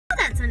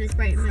sun is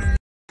bright in my eyes.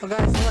 Oh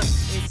guys, look,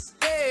 it's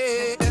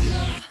day.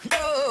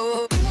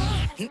 No,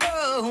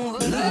 no,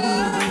 day.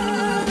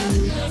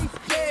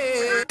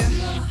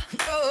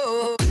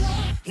 No,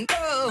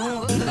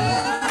 no,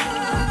 day.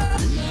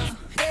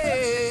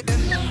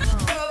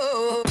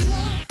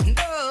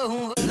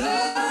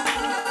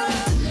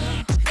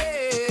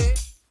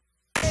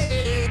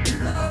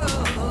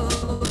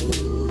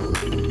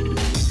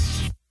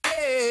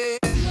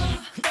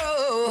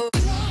 No,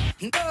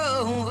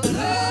 no,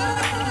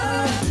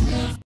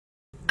 day.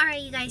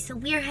 Alright, you guys, so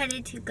we are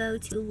headed to go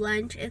to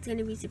lunch. It's going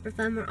to be super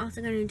fun. We're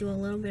also going to do a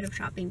little bit of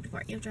shopping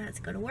before Andrew has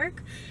to go to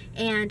work.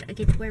 And I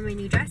get to wear my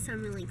new dress, so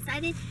I'm really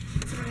excited.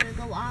 So we're going to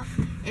go off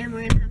and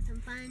we're going to have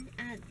some fun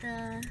at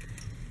the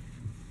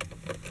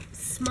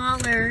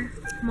smaller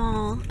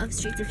mall of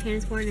Streets of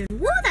Canonsburg. And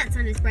woo, that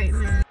sun is bright,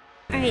 man.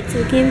 Alright,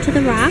 so we came to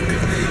the Rock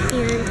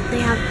and they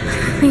have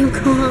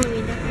cool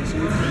Halloween decorations. Are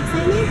you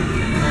excited?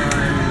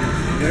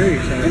 Very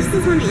excited. This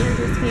is one of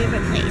Andrew's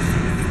favorite places.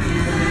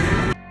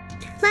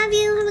 Love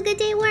you. Have a good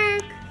day at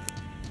work.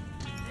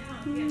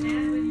 Are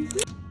you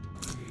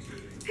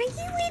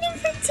waiting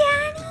for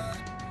Daddy?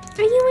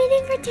 Are you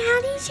waiting for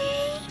Daddy,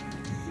 Jay?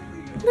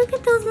 Look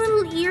at those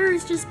little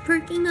ears just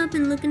perking up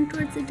and looking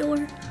towards the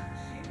door.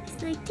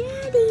 He's like,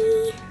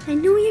 Daddy, I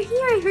know you're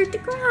here. I heard the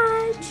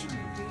garage.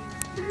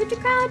 I heard the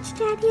garage,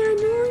 Daddy. I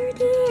know you're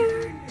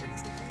there.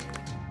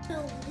 So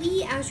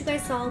we, as you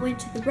guys saw, went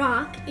to the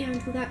Rock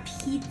and we got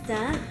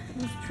pizza.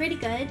 It was pretty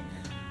good.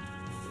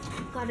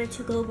 Got a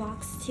to-go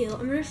box too.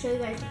 I'm gonna show you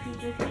guys the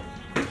pizza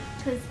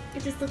because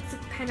it just looks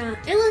kind of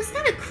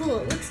cool.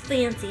 It looks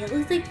fancy. It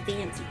looks like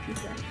fancy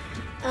pizza.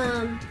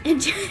 And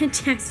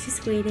Jack's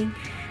just waiting.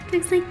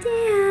 Jack's like,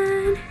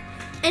 Dad.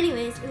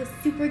 Anyways, it was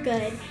super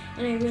good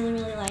and I really,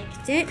 really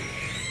liked it.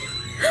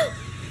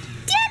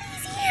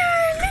 Daddy's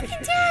here! Look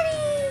at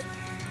Daddy!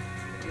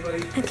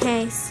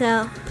 Okay,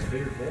 so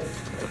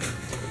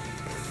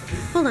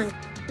hold on.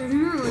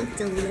 Doesn't that look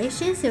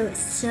delicious? It was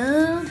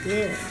so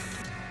good.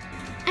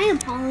 I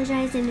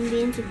apologize in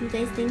advance if you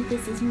guys think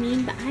this is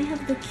mean, but I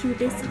have the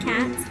cutest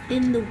cats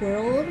in the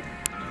world.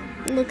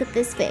 Look at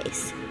this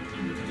face.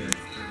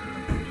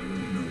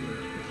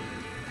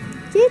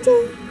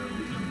 JJ.